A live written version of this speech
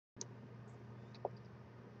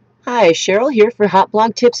Hi, Cheryl here for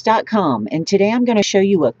hotblogtips.com, and today I'm going to show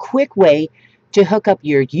you a quick way to hook up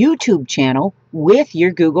your YouTube channel with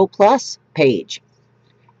your Google Plus page.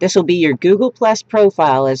 This will be your Google Plus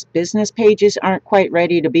profile, as business pages aren't quite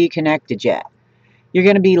ready to be connected yet. You're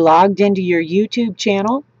going to be logged into your YouTube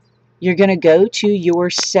channel. You're going to go to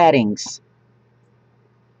your settings.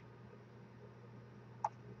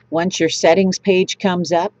 Once your settings page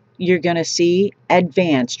comes up, you're going to see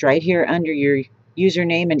advanced right here under your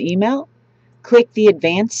username and email. Click the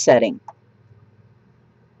advanced setting,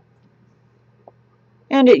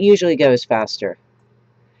 and it usually goes faster.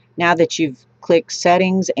 Now that you've clicked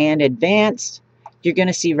settings and advanced, you're going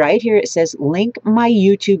to see right here it says link my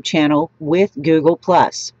YouTube channel with Google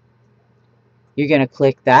Plus. You're going to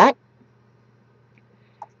click that,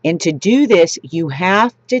 and to do this you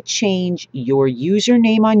have to change your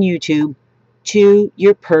username on YouTube to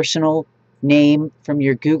your personal name from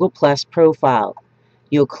your Google Plus profile.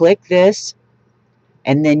 You'll click this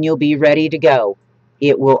and then you'll be ready to go.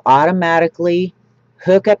 It will automatically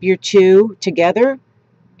hook up your two together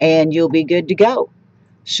and you'll be good to go.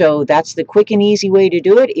 So that's the quick and easy way to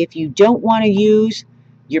do it. If you don't want to use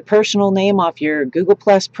your personal name off your Google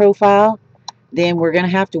Plus profile, then we're going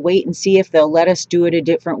to have to wait and see if they'll let us do it a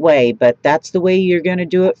different way. But that's the way you're going to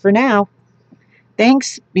do it for now.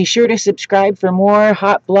 Thanks. Be sure to subscribe for more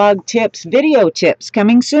hot blog tips, video tips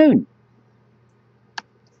coming soon.